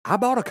I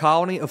bought a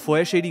colony of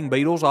flesh-eating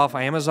beetles off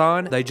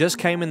Amazon. They just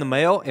came in the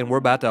mail and we're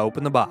about to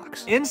open the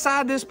box.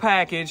 Inside this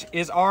package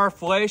is our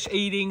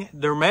flesh-eating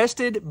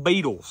dermested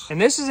beetles. And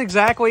this is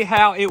exactly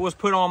how it was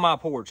put on my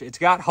porch. It's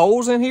got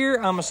holes in here,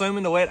 I'm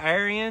assuming to let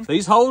air in.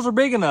 These holes are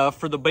big enough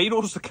for the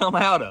beetles to come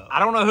out of. I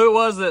don't know who it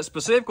was that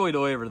specifically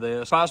delivered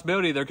this.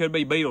 Possibility there could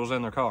be beetles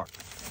in their car.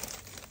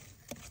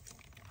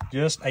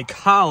 Just a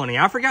colony.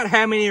 I forgot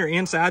how many are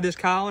inside this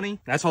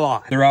colony. That's a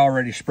lot. They're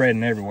already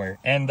spreading everywhere.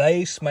 And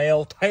they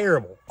smell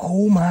terrible.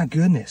 Oh my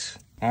goodness.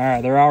 All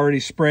right, they're already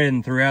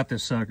spreading throughout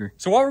this sucker.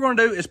 So what we're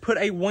gonna do is put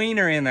a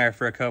wiener in there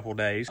for a couple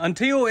days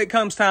until it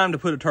comes time to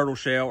put a turtle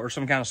shell or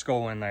some kind of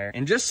skull in there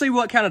and just see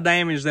what kind of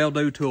damage they'll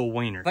do to a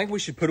wiener. I think we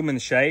should put them in the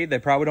shade. They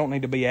probably don't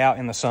need to be out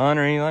in the sun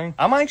or anything.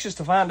 I'm anxious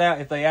to find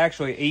out if they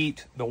actually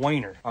eat the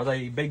wiener. Are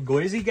they big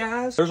glizzy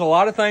guys? There's a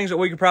lot of things that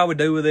we could probably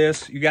do with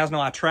this. You guys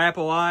know I trap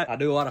a lot. I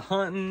do a lot of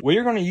hunting.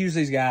 We're gonna use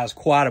these guys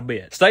quite a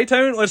bit. Stay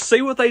tuned. Let's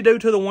see what they do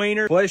to the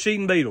wiener.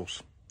 Flesh-eating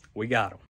beetles. We got them.